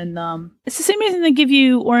sugar in them. It's the same reason they give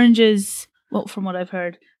you oranges, well, from what I've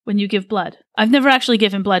heard, when you give blood. I've never actually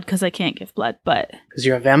given blood because I can't give blood, but Because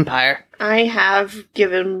you're a vampire. I have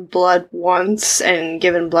given blood once and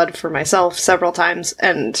given blood for myself several times,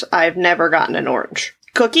 and I've never gotten an orange.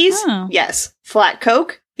 Cookies? Oh. Yes. Flat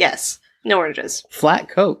Coke? Yes. No oranges. Flat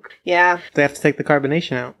Coke. Yeah. They have to take the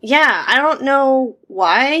carbonation out. Yeah, I don't know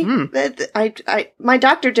why. Hmm. My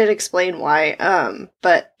doctor did explain why.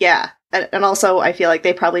 But yeah. And also, I feel like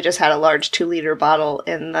they probably just had a large 2-liter bottle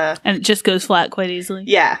in the... and it just goes flat quite easily.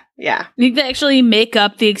 Yeah. I think they actually make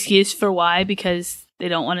up the excuse for why because they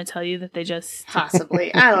don't want to tell you that they just...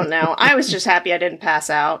 Possibly. I don't know. I was just happy I didn't pass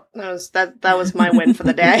out. That was my win for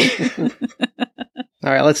the day.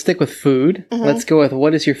 All right, let's stick with food. Mhm. Let's go with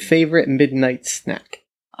what is your favorite midnight snack?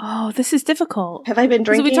 Oh, this is difficult. Have I been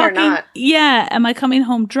So we drinking or not? Yeah, am I coming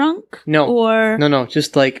home drunk? No. Or... No,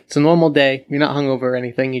 just like it's a normal day. You're not hungover or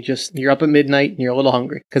anything. You're up at midnight and you're a little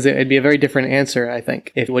hungry. Because it'd be a very different answer, I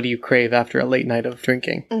think. If what do you crave after a late night of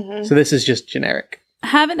drinking? Mhm. So this is just generic.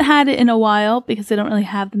 Haven't had it in a while because they don't really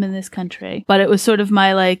have them in this country. But it was sort of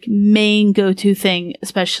my like main go-to thing,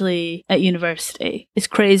 especially at university. Is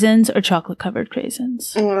craisins or chocolate-covered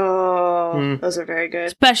craisins. Oh, Mm. those are very good.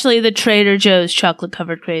 Especially the Trader Joe's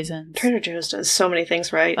chocolate-covered craisins. Trader Joe's does so many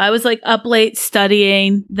things right. If I was like up late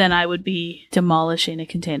studying, then I would be demolishing a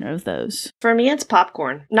container of those. For me, it's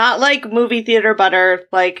popcorn. Not like movie theater butter,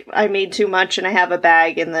 like I made too much and I have a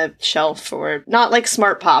bag in the shelf, or not like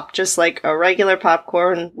Smart Pop, just like a regular popcorn,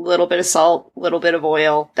 a little bit of salt, a little bit of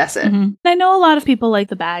oil. That's it. Mhm. I know a lot of people like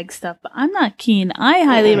the bag stuff, but I'm not keen. I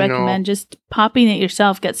highly No. recommend just popping it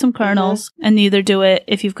yourself. Get some kernels and either do it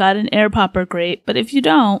if you've got an air popper, great. But if you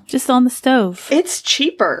don't, just on the stove. It's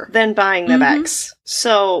cheaper than buying the Mhm. bags.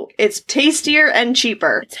 So it's tastier and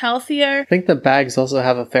cheaper. It's healthier. I think the bags also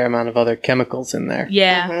have a fair amount of other chemicals in there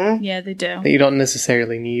Yeah. Mhm. Yeah, they do. that you don't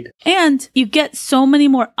necessarily need. And you get so many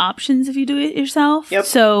more options if you do it yourself. Yep.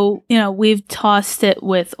 So, we've tossed it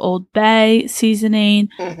with Old Bay seasoning.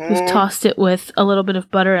 We've Mhm. tossed it with a little bit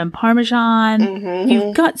of butter and Parmesan. Mhm.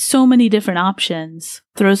 You've got so many different options.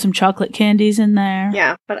 Throw some chocolate candies in there.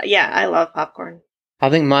 Yeah, but yeah, I love popcorn. I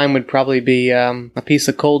think mine would probably be a piece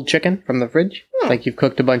of cold chicken from the fridge. Hmm. Like you've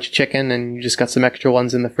cooked a bunch of chicken and you just got some extra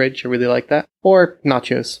ones in the fridge. I really like that. Or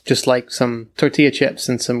nachos. Just like some tortilla chips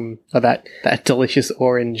and some of that delicious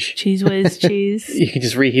orange. Cheese whiz cheese. You can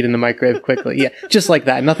just reheat in the microwave quickly. Yeah, just like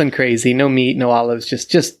that. Nothing crazy. No meat, no olives.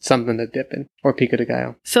 Just something to dip in. Or pico de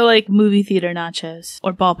gallo. So like movie theater nachos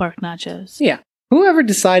or ballpark nachos. Yeah. Whoever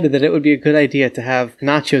decided that it would be a good idea to have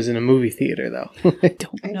nachos in a movie theater, though?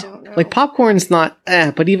 Don't I know. don't know. Like popcorn's not,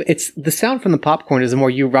 but even it's the sound from the popcorn is more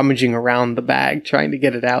you rummaging around the bag trying to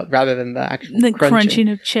get it out rather than the actual The crunching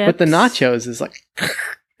of chips. But the nachos is like,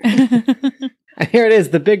 and here it is,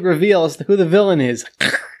 the big reveal as to who the villain is.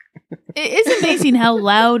 It is amazing how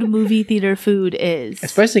loud movie theater food is.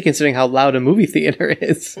 Especially considering how loud a movie theater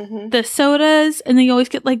is. Mhm. The sodas, and then you always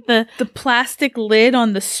get like the plastic lid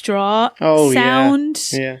on the straw Oh, sound.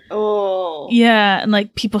 Yeah. Oh. Yeah, and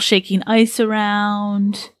like people shaking ice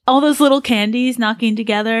around. All those little candies knocking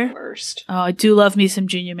together. Worst. Oh, I do love me some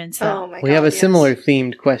Junior Mints. Oh my god. We have a yes. similar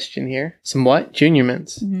themed question here. Some what? Junior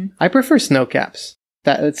Mints. Mm-hmm. I prefer snow caps.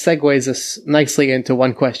 That segues us nicely into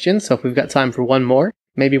one question, so if we've got time for one more.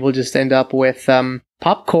 maybe we'll just end up with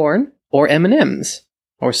popcorn or M&Ms.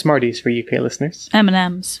 Or Smarties for UK listeners.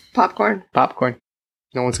 M&Ms. Popcorn. Popcorn.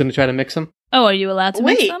 No one's going to try to mix them? Oh, are you allowed to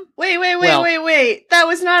mix them? Wait. Well- That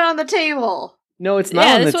was not on the table. No, it's not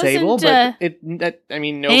Yeah, on the this table, wasn't, but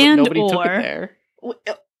and nobody took or. it there.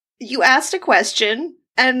 You asked a question,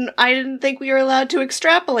 and I didn't think we were allowed to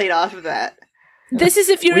extrapolate off of that. This is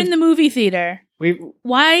if you're in the movie theater.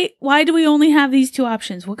 Why do we only have these two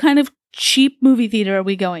options? What kind of cheap movie theater are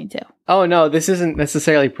we going to? Oh no, this isn't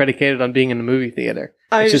necessarily predicated on being in the movie theater.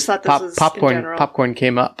 I It's just thought this was popcorn. in general. Popcorn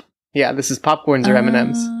came up. Yeah, this is popcorns or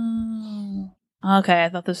M&Ms. Oh. Okay, I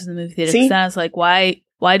thought this was in the movie theater. See? 'Cause I was like, why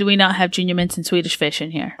do we not have Junior Mints and Swedish Fish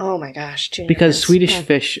in here? Oh my gosh. Junior Because Mints. Swedish Oh,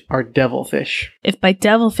 fish are devilfish. If by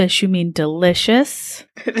devilfish you mean delicious.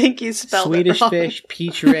 I think you spelled Swedish it wrong. fish,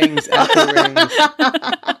 peach rings, apple rings.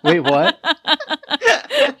 Wait, what?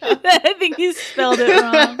 I think you spelled it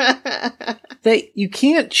wrong. You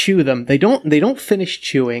can't chew them. They don't finish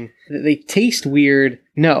chewing. They taste weird.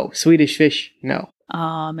 No. Swedish fish, no.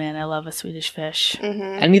 Oh man, I love a Swedish Fish.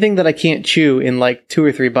 Mhm. Anything that I can't chew in like 2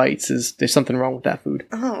 or 3 bites there's something wrong with that food.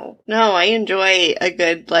 Oh, no, I enjoy a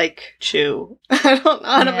good, chew. I don't know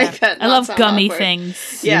how to Yeah. make that I not love sound gummy awkward.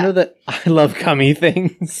 things. Yeah. You know that I love gummy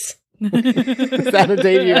things. Is that a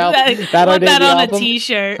debut album? That, our want that debut on album? a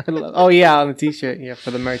t-shirt. Oh yeah, on the t-shirt. Yeah,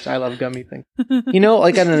 for the merch. I love gummy things. You know,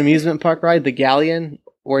 like on an amusement park ride, the Galleon,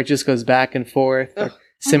 where it just goes back and forth, or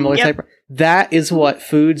similar Yep. type. That is what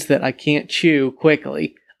foods that I can't chew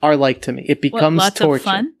quickly are like to me. It becomes lots of torture.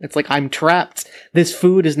 fun? It's like I'm trapped. This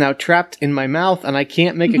food is now trapped in my mouth, and I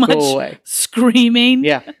can't make it Much go away. Screaming.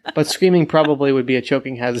 Yeah, but screaming probably would be a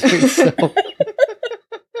choking hazard. So.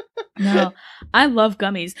 No, I love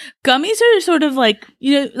gummies. Gummies are sort of like,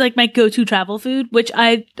 like my go-to travel food, which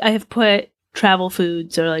I have put travel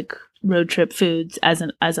foods or like road trip foods as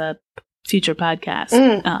a future podcast.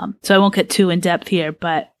 So I won't get too in depth here,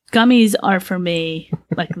 but gummies are for me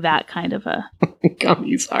like that kind of a.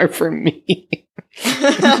 Gummies are for me.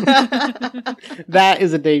 That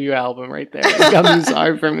is a debut album right there. Gummies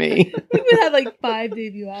are for me. I think we had like 5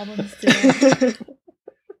 debut albums today.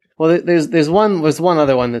 Well, there's one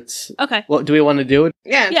other one that's Okay. Well, do we want to do it?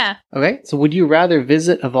 Yeah. Yeah. Okay. So, would you rather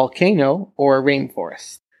visit a volcano or a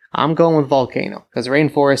rainforest? I'm going with volcano because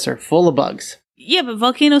rainforests are full of bugs. Yeah, but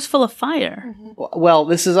volcano's full of fire. Well,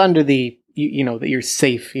 this is under the you know that you're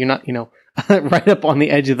safe. You're not right up on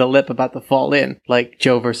the edge of the lip about to fall in, like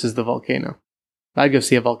Joe versus the volcano. I'd go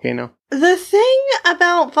see a volcano. The thing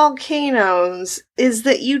about volcanoes is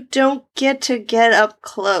that you don't get to get up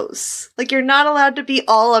close. Like, you're not allowed to be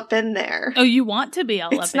all up in there. Oh, you want to be all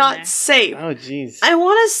up It's in not there. safe. Oh, jeez. I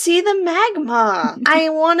want to see the magma. I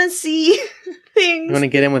want to see You things. want to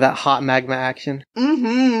get in with that hot magma action?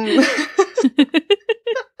 Mm-hmm.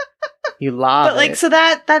 You love But, it. so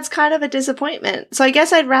that's kind of a disappointment. So I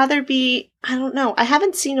guess I'd rather be, I don't know. I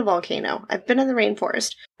haven't seen a volcano. I've been in the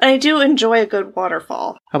rainforest. And I do enjoy a good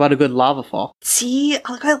waterfall. How about a good lava fall? See,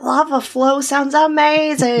 a good lava flow sounds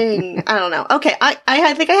amazing. I don't know. Okay,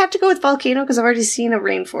 I think I have to go with volcano because I've already seen a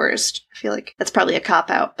rainforest. I feel like that's probably a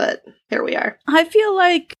cop-out, but here we are. I feel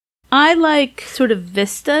like I like sort of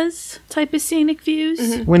vistas type of scenic views.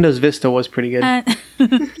 Mhm. Windows Vista was pretty good.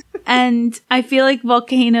 And, and I feel like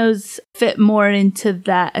volcanoes fit more into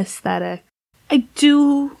that aesthetic. I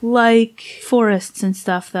do like forests and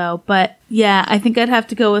stuff though, but yeah, I think I'd have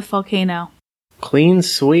to go with volcano. Clean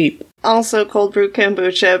sweep. Also, cold brew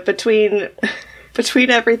kombucha. Between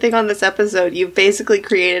everything on this episode, you've basically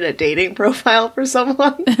created a dating profile for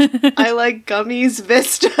someone. I like gummies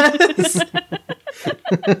vistas.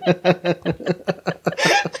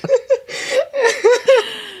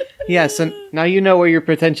 Yeah, so now you know where your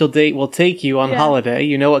potential date will take you on Yeah. holiday.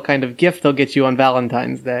 You know what kind of gift they'll get you on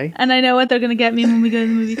Valentine's Day. And I know what they're gonna get me when we go to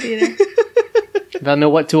the movie theater. They'll know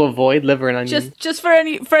what to avoid, liver and onion. Just for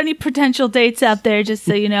any potential dates out there, just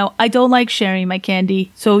so you know, I don't like sharing my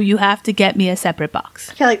candy, so you have to get me a separate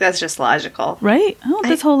box. I feel like that's just logical. Right? Oh,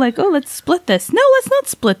 this whole like, oh, let's split this. No, let's not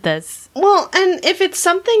split this. Well, and if it's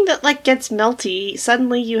something that gets melty,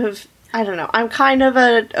 suddenly you have, I don't know. I'm kind of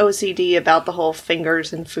an OCD about the whole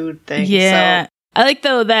fingers and food thing. Yeah. So. I like,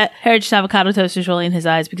 though, that Heritage Avocado Toast is rolling his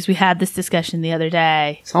eyes because we had this discussion the other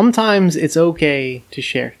day. Sometimes it's okay to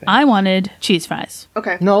share things. I wanted cheese fries.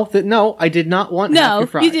 Okay. No, I did not want half No, your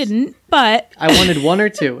fries. you didn't, but I wanted 1 or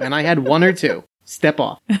 2, and I had 1 or 2. Step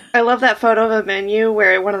off. I love that photo of a menu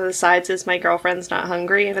where one of the sides is "My girlfriend's not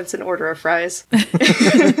hungry" and it's an order of fries.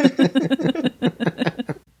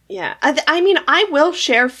 Yeah. I mean, I will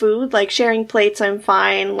share food. Like, sharing plates, I'm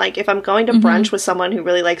fine. Like, if I'm going to brunch with someone who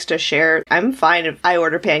really likes to share, I'm fine if I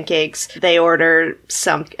order pancakes, they order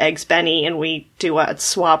some eggs Benny, and we do a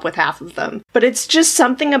swap with half of them. But it's just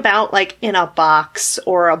something about, like, in a box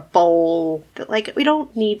or a bowl that, like, we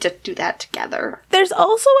don't need to do that together. There's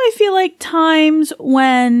also, I feel like, times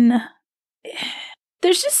when...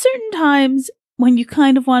 There's just certain times when you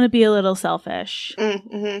kind of want to be a little selfish.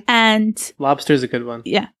 Mm-hmm. And... Lobster's a good one.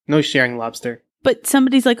 Yeah. No sharing lobster. But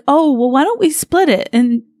somebody's like, oh, well, why don't we split it?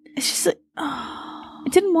 And it's just like, oh, I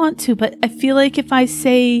didn't want to, but I feel like if I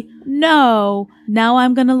say no, now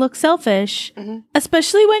I'm going to look selfish. Mm-hmm.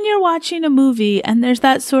 Especially when you're watching a movie and there's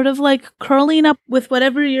that sort of like curling up with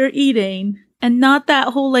whatever you're eating. And not that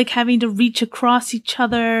whole, like, having to reach across each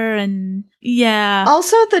other and, yeah.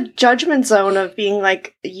 Also, the judgment zone of being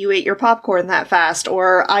like, you ate your popcorn that fast,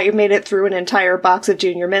 or I made it through an entire box of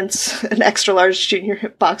Junior Mints, an extra large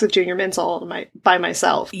box of Junior Mints all by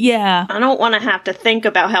myself. Yeah. I don't want to have to think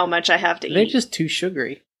about how much I have to eat. They're just too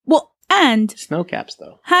sugary. Well, and... Snow caps,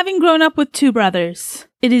 though. Having grown up with two brothers,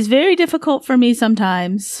 it is very difficult for me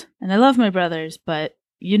sometimes, and I love my brothers, but...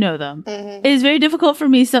 You know them. Mm-hmm. It is very difficult for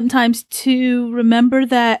me sometimes to remember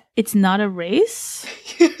that it's not a race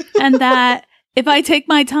and that if I take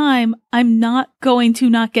my time, I'm not going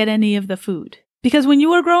to not get any of the food. Because when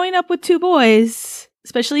you are growing up with two boys,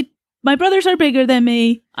 especially my brothers are bigger than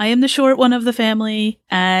me, I am the short one of the family,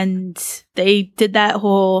 and they did that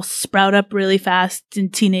whole sprout up really fast in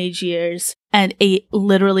teenage years and ate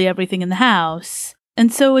literally everything in the house.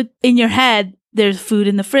 And so in your head, there's food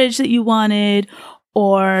in the fridge that you wanted,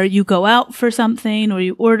 or you go out for something, or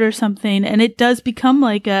you order something, and it does become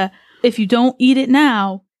like a, if you don't eat it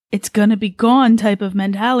now, it's gonna be gone type of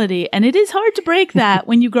mentality. And it is hard to break that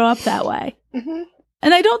when you grow up that way. Mm-hmm.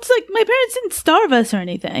 And I don't, like, my parents didn't starve us or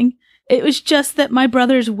anything. It was just that my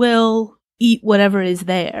brothers will eat whatever is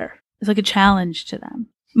there. It's like a challenge to them.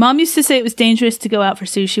 Mom used to say it was dangerous to go out for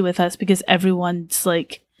sushi with us because everyone's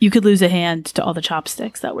like, you could lose a hand to all the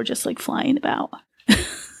chopsticks that were just like flying about.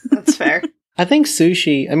 That's fair. I think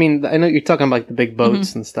sushi, I mean, I know you're talking about like the big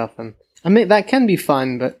boats and stuff, and I mean, that can be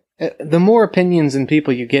fun, but the more opinions and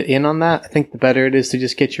people you get in on that, I think the better it is to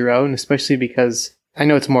just get your own, especially because I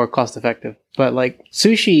know it's more cost effective, but like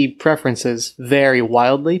sushi preferences vary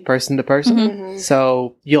wildly person to person. Mm-hmm.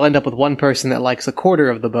 So you'll end up with one person that likes a quarter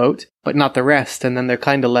of the boat, but not the rest, and then they're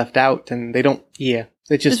kind of left out, and they don't, it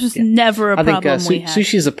just... This was never a problem we had.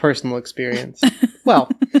 Sushi is a personal experience. Well...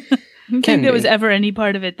 I don't think there was ever any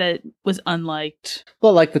part of it that was unliked.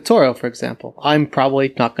 Well, like the toro, for example. I'm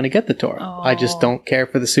probably not going to get the toro. Oh. I just don't care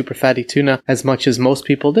for the super fatty tuna as much as most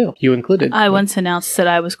people do, you included. I once announced that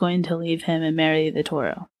I was going to leave him and marry the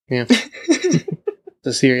toro. Yeah. It's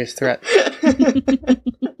a serious threat.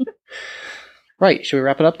 Right, should we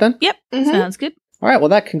wrap it up then? Yep, sounds good. All right, well,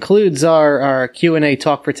 that concludes our Q&A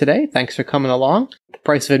talk for today. Thanks for coming along. The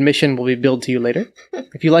price of admission will be billed to you later.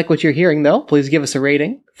 If you like what you're hearing, though, please give us a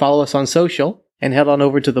rating, follow us on social, and head on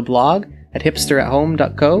over to the blog at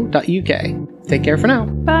hipsterathome.co.uk. Take care for now.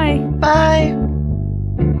 Bye. Bye.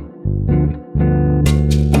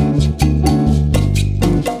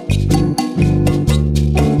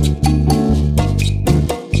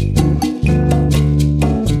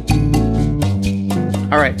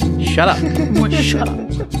 All right, shut up. Shut up.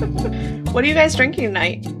 What are you guys drinking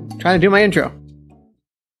tonight? Trying to do my intro.